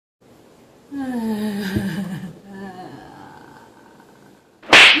Ayan,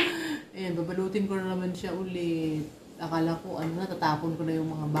 babalutin ko na naman siya ulit. Akala ko, tatapon ko na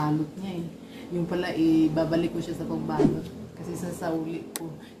yung mga balot niya eh. Yung pala, babalik ko siya sa pagbalot. Kasi sasauli ko.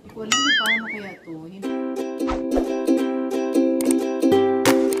 Hindi ko alam paano kaya to.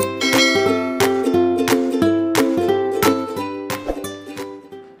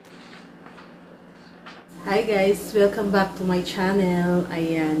 Hi guys! Welcome back to my channel.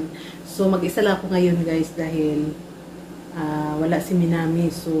 Ayan. So, mag-isa lang ako ngayon guys dahil wala si Minami.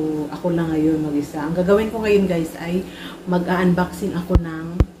 So, ako lang ngayon mag-isa. Ang gagawin ko ngayon guys ay mag-unboxing ako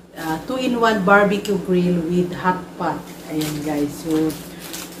ng 2-in-1 barbecue grill with HOTPOT. Ayan guys. So,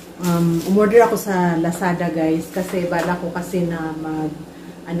 umorder ako sa Lazada guys kasi bala ko kasi na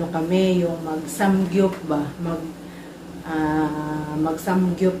mag-samgyup ba?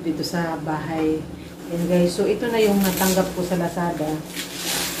 Mag-samgyup dito sa bahay. Ayan guys. So, ito na yung natanggap ko sa Lazada.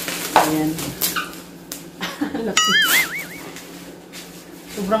 Ayan. Laki.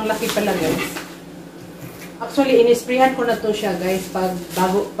 Sobrang laki pala guys. Actually, inisprehan ko na to siya guys.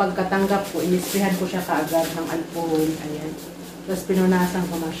 Pagkatanggap ko, inisprehan ko siya kaagad ng alcohol. Ayan. Tapos pinunasan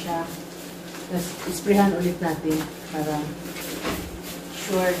ko na siya. Tapos isprehan ulit natin para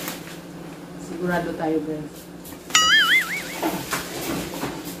sure. Sigurado tayo guys.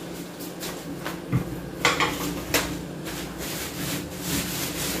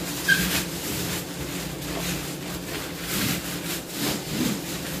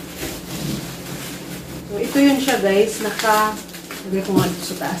 So, ito yun siya guys, sabi ko nga dito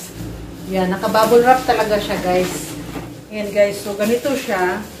sa taas. Yan, naka-bubble wrap talaga siya guys. Yan guys, so ganito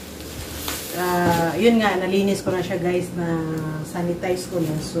siya. Yun nga, nalinis ko na siya guys, na sanitize ko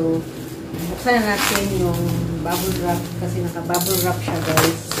na. So, buksan na natin yung bubble wrap kasi naka-bubble wrap siya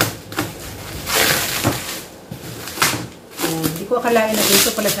guys. Yan, hindi ko akalain na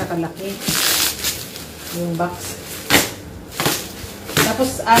dito pala siya kalaki. Yung box.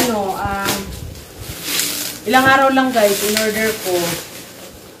 Tapos ilang araw lang guys, in-order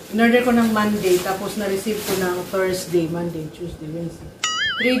ko ng Monday, tapos na-receive ko ng Thursday, Monday, Tuesday, Wednesday.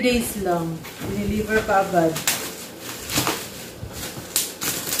 3 days lang. I-deliver ka agad.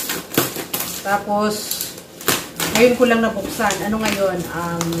 Tapos, ngayon ko lang nabuksan. Ano ngayon?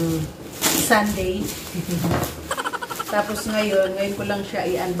 Sunday. Tapos ngayon ko lang siya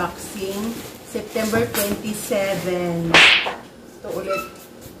i-unboxing. September 27. Ito ulit,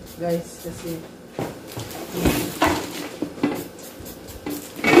 guys, kasi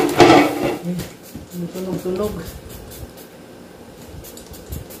tunog-tunog.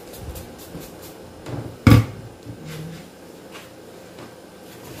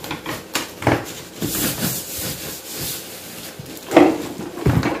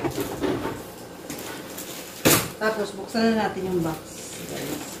 Tapos buksan na natin yung box,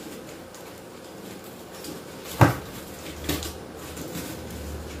 guys.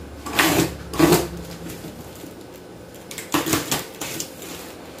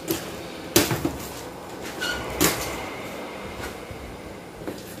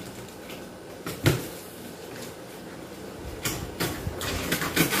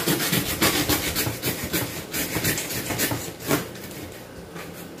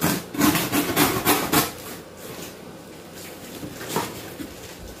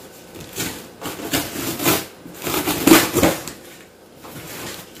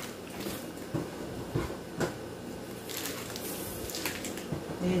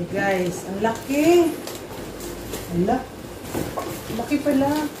 Ayan guys, ang laki. Ala, laki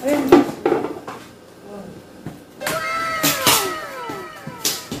pala. Ayan guys. Wow.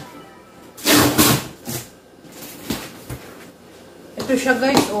 Ito siya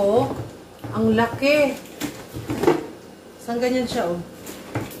guys, oh. Ang laki. Saan ganyan siya, oh?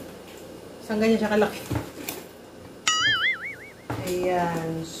 Saan ganyan siya kalaki?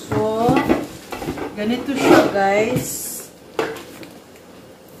 Ayan. So, ganito siya guys.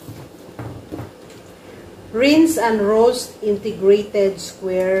 Rinse and roast integrated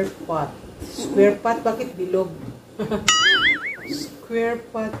square pot. Square pot? Bakit bilog? Square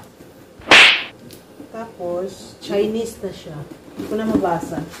pot. Tapos, Chinese na siya. Hindi ko na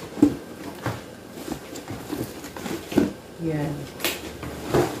mabasa. Yan.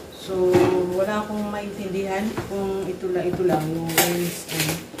 So, wala akong maintindihan kung ito lang yung rinse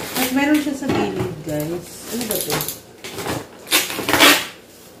and... At meron siya sa gilid, guys. Ano ba ito?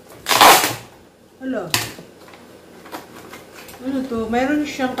 Hala. Ano to? Meron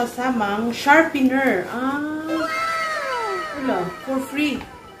siyang kasamang sharpener. Wala. For free.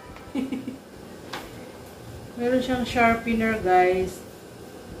 Meron siyang sharpener, guys.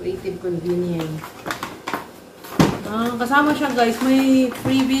 Creative convenient. Kasama siya guys, may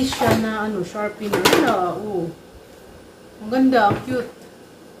freebies siya na ano, sharpener. Hala, oh. Ang ganda, cute.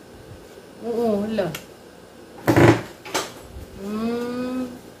 Oo, hala.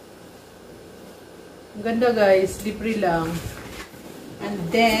 Ang ganda guys, libre lang. And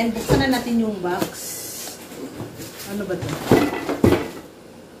then, buksan na natin yung box. Ano ba ito?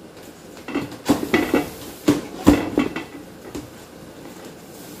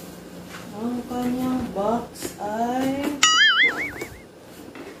 Ang kanyang box ay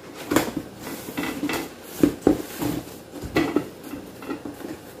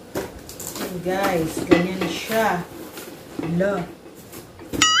guys, ganyan siya. Hala.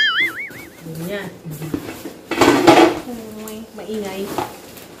 Ganyan. Maingay.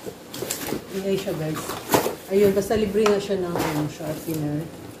 Maingay siya guys. Ayun, basta libre nga siya ng sharpener.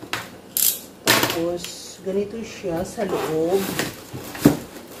 Tapos, ganito siya sa loob.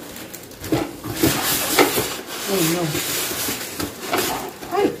 Oh no.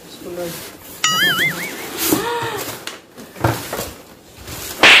 Ay! Lord.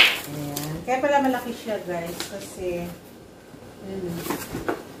 Ayan. Kaya pala malaki siya guys. Kasi, ayun.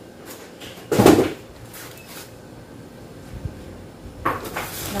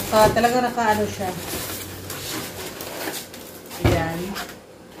 Talaga naka-ano siya. Ayan.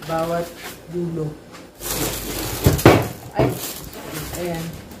 Bawat dulo. Ay. Ayan.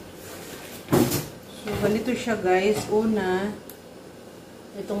 So, ganito siya guys. Una,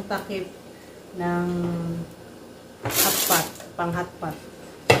 itong takip ng hotpot. Pang hotpot.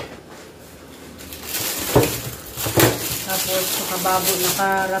 Tapos,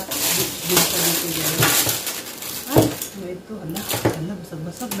 nakarap din siya dito guys. Ay, ito. Ala,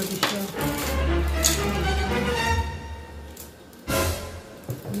 basag-basag lagi siya.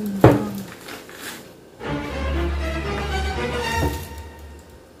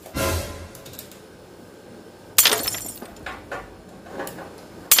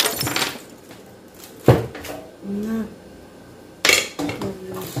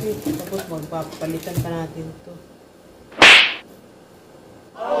 Tapos magpapalitan pa natin ito.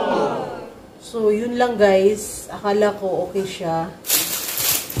 So, yun lang guys. Akala ko okay siya.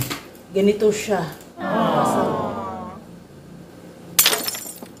 Ganito siya.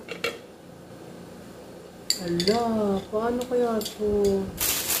 Hala, paano kaya ito?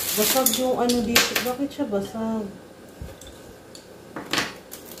 Basag yung ano dito. Bakit siya basag?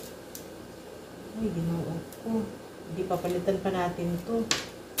 Ay, ginawa ko. Hindi papalitan pa natin ito.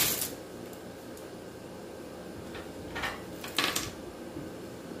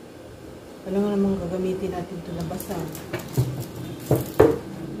 Wala nga namang gagamitin natin ito na basag.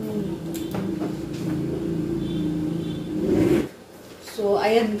 So,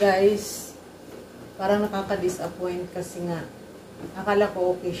 ayan guys. Parang nakaka-disappoint kasi nga akala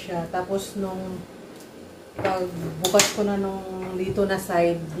ko okay siya. Tapos nung pagbukas ko na nung dito na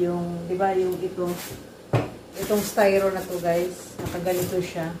side, yung, di ba, yung itong styro na to guys, nakaganito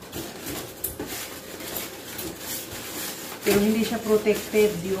siya. Pero hindi siya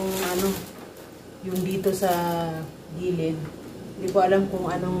protected yung ano, yung dito sa gilid. Hindi ko alam kung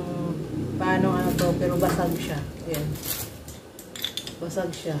paano to, pero basag siya. Ayan.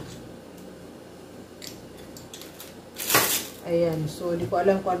 Basag siya. Ayan. So, hindi ko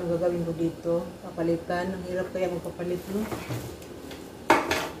alam kung anong gagawin ko dito. Papalitan. Ang hirap kaya magpapalit, no?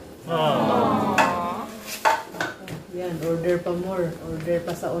 Ayan. Order pa more. Order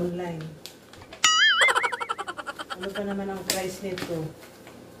pa sa online. Ano pa naman ang price nito?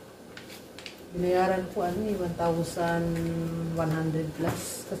 Binayaran ko 1,100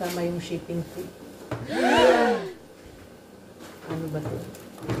 plus kasama yung shipping fee. Ano ba to?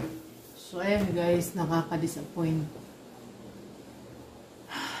 So ayan guys, nakaka-disappoint.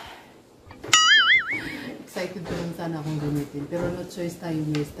 Excited ko lang sana akong gamitin. Pero no choice tayo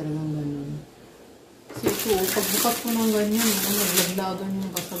guys, talagang ganun. Kasi ito, pagbukat ko ng ganyan, naglaglagan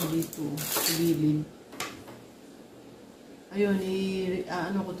yung basag dito, sa gilid. Ayun,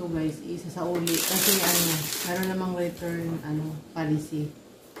 ano ko to guys, isa sa uli. Kasi meron namang return, policy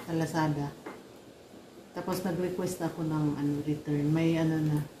sa Lazada. Tapos nag-request ako ng return. May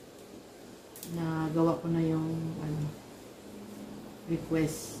nagawa ko na yung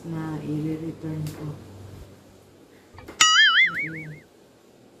request na i-return ko. Ayun.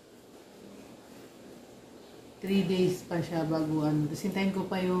 3 days pa siya bago Tapos hintayin ko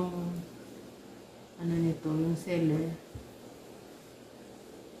pa yung nito, yung seller.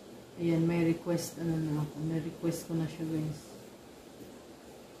 Ayan, may request, na ako. May request ko na siya, guys.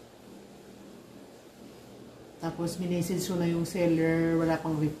 Tapos, minessage ko na yung seller, wala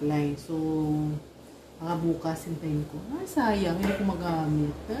pang reply. So, baka bukas, hintayin ko. Sayang, hindi ko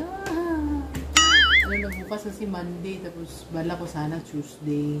magamit. Ano na bukas kasi Monday, tapos bala ko sana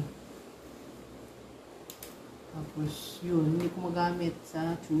Tuesday. Tapos yun, hindi ko magamit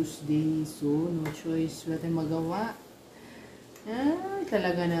sa Tuesday. So, no choice. Wala tayong magawa. Ay,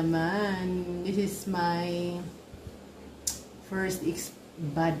 talaga naman. This is my first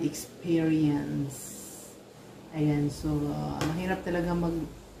bad experience. Ayan, so, mahirap talaga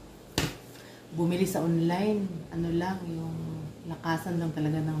bumili sa online. Ano lang, yung lakasan lang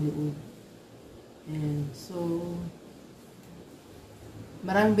talaga ng loob. Ayan, so,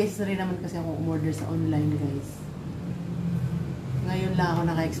 maraming beses na rin naman kasi ako umorder sa online, guys. Ngayon lang ako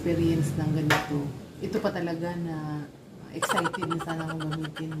naka-experience ng ganito. Ito pa talaga na excited na sana akong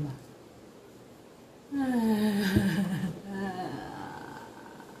gamitin ba.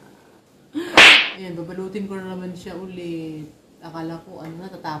 Ayan, babalutin ko na naman siya ulit. Akala ko,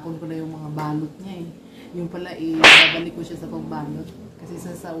 natatapon ko na yung mga balot niya eh. Yung pala babalik ko siya sa pagbalot. Kasi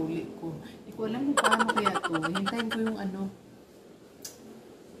sasauli ko. Hindi ko alam kung paano kaya to.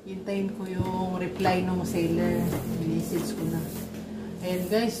 Hintayin ko yung reply ng seller. Message ko na. Ayan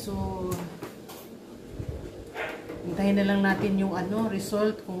guys, so hintayin na lang natin yung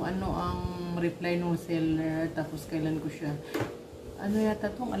result kung ano ang reply ng seller. Tapos kailan ko siya. Ano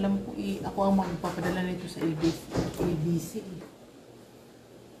yata itong alam ko ako ang magpapadala nito sa ABC.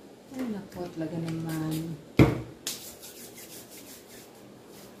 Ay naku, talaga naman.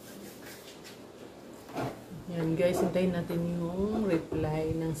 Yan guys, hintayin natin yung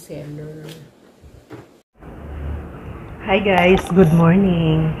reply ng seller. Hi guys, good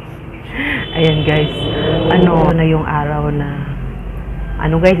morning. Ayan guys, na yung araw na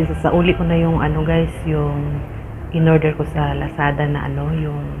guys, isasauli ko na yung yung in-order ko sa Lazada na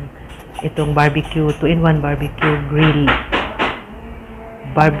yung itong barbecue, 2-in-1 barbecue grill.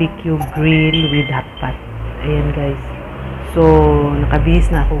 Barbecue grill with hotpot. Ayan guys. So, nakabihis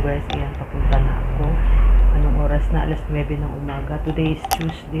na ako guys. Ayan, papunta na ako. Anong oras na? Alas 9 ng umaga. Today is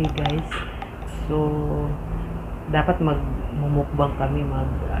Tuesday guys. So, dapat magmumukbang kami,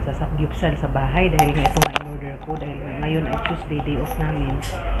 sasagyupsal sa bahay dahil nga itong in-order ko. Dahil ngayon ay Tuesday, day off namin.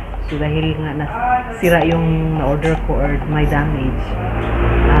 So, dahil nga nasira yung na-order ko or may damage,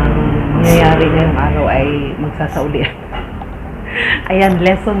 ang mangyayari ngayong araw ay magsasauli. Ayan,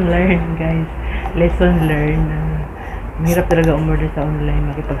 lesson learned, guys. Lesson learned. Mahirap talaga umorder sa online,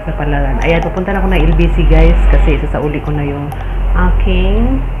 makipagsapalaran. Ayan, pupunta na ako ng LBC, guys, kasi isasauli ko na yung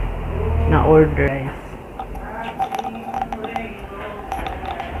aking na-order, guys.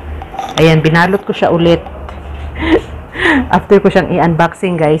 Ayan, binalot ko siya ulit. After ko siyang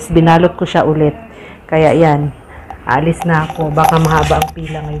i-unboxing guys, binalot ko siya ulit. Kaya yan, aalis na ako. Baka mahaba ang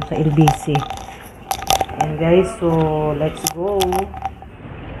pila ngayon sa LBC. And guys, so let's go.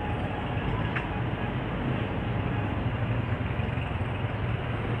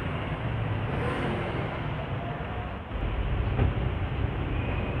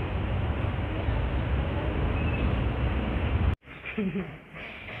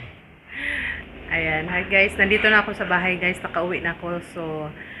 Ayan, hi guys, nandito na ako sa bahay guys, nakauwi na ako. So,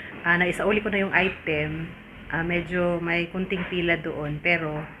 naisauli ko na yung item. Medyo may kunting pila doon,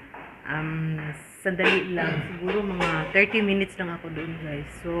 pero sandali lang, siguro mga 30 minutes lang ako doon guys.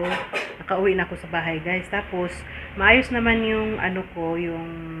 So, nakauwi na ako sa bahay guys. Tapos, maayos naman yung yung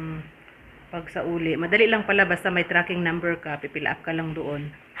pagsauli. Madali lang pala, basta may tracking number ka, pipila up ka lang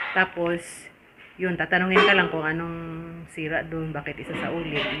doon. Tapos, yun, tatanungin ka lang kung anong sira doon, bakit isa sa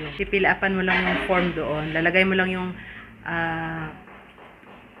uli. Pipila-upan mo lang yung form doon, lalagay mo lang yung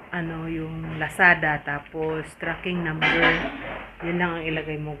yung Lazada, tapos tracking number, yun lang ang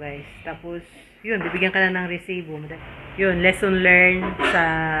ilagay mo guys. Tapos, yun, bibigyan ka na ng resibo. Yun, lesson learned sa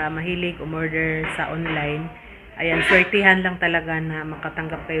mahilig umorder sa online. Ayan, swertihan lang talaga na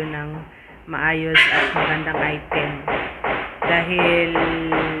makatanggap kayo ng maayos at magandang item. Dahil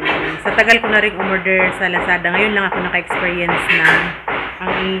sa tagal ko na rin umorder sa Lazada, ngayon lang ako naka-experience ng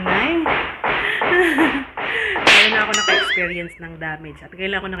ang ingay. Ngayon lang ako naka-experience ng damage. At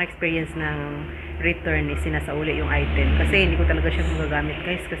ngayon lang ako naka-experience ng return, sinasauli yung item. Kasi hindi ko talaga siya magagamit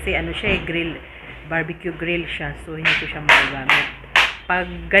guys. Kasi siya grill, barbecue grill siya. So hindi ko siya magagamit. Pag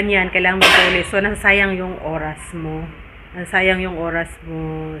ganyan, kailangan mo uli. So nasasayang yung oras mo. Sayang yung oras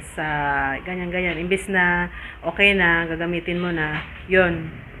mo sa ganyan-ganyan. Imbis na okay na, gagamitin mo na,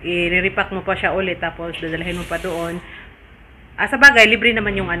 yun, i-repack mo pa siya ulit, tapos dadalhin mo pa doon. Sa bagay, libre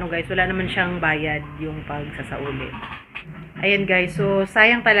naman yung guys. Wala naman siyang bayad yung pagsasauli. Ayan guys, so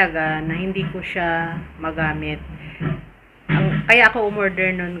sayang talaga na hindi ko siya magamit. Kaya ako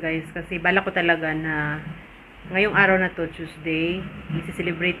umorder nun guys, kasi bala ko talaga na ngayong araw na to, Tuesday,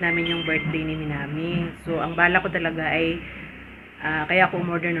 i-celebrate namin yung birthday ni Minami. So, ang bala ko talaga ay Kaya ako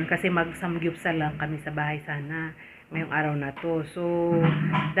umorder nun kasi mag-samgyupsal lang kami sa bahay sana ngayong araw na to. So,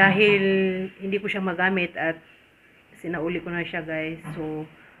 dahil hindi ko siya magamit at sinauli ko na siya guys. So,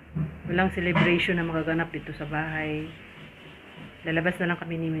 walang celebration na magaganap dito sa bahay. Lalabas na lang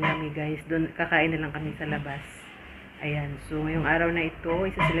kami ni Minami guys. Doon, kakain na lang kami sa labas. Ayan. So, ngayong araw na ito,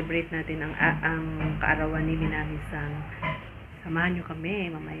 isa-celebrate natin ang kaarawan ni Minami-san. Samahan nyo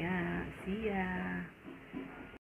kami mamaya. See ya!